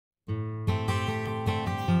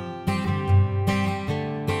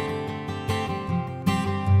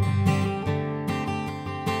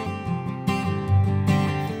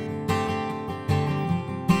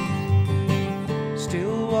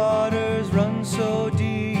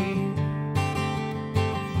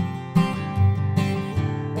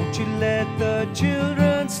let the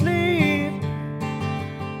children sleep.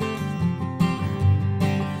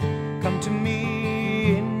 Come to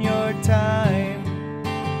me in your time.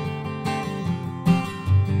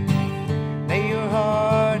 Lay your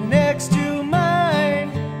heart next to mine,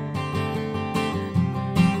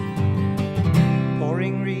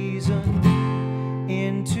 pouring reason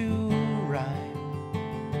into rhyme.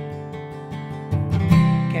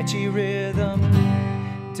 Catchy rhythm,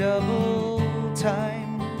 double time.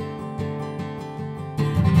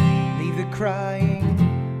 Leave the crying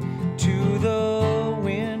to the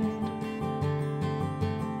wind.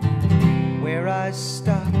 Where I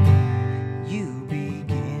stop, you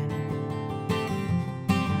begin.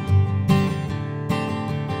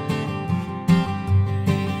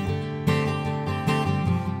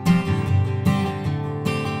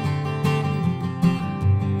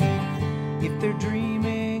 If their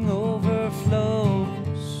dreaming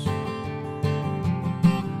overflows,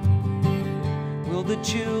 will the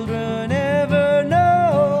children ever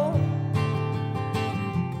know?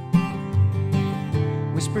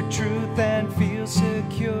 Whisper truth and feel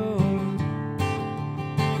secure.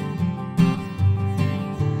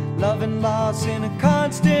 Love and loss in a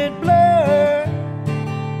constant blur.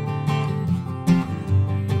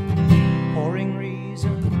 Pouring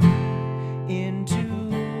reason into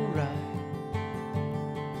rhyme.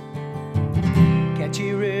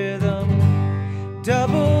 Catchy rhythm,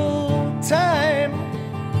 double time.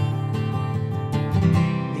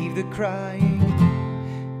 Leave the crying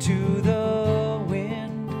to the wind.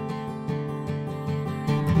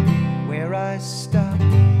 Where I stop,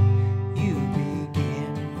 you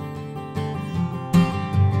begin.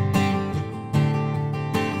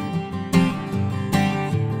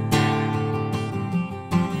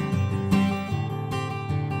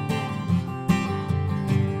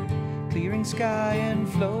 Clearing sky and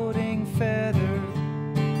floating feather,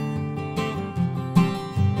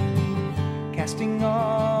 casting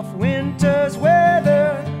off winter's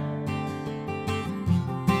weather.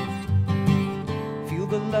 Feel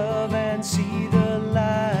the love and see the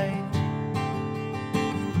light.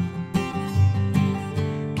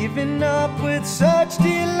 Giving up with such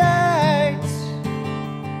delight.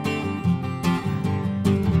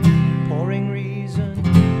 Pouring reason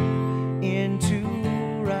into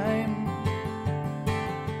rhyme.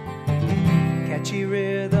 Catchy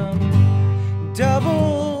rhythm,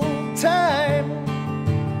 double time.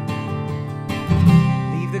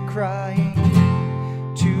 Leave the crying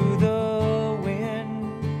to the wind.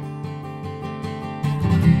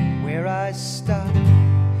 Where I stop,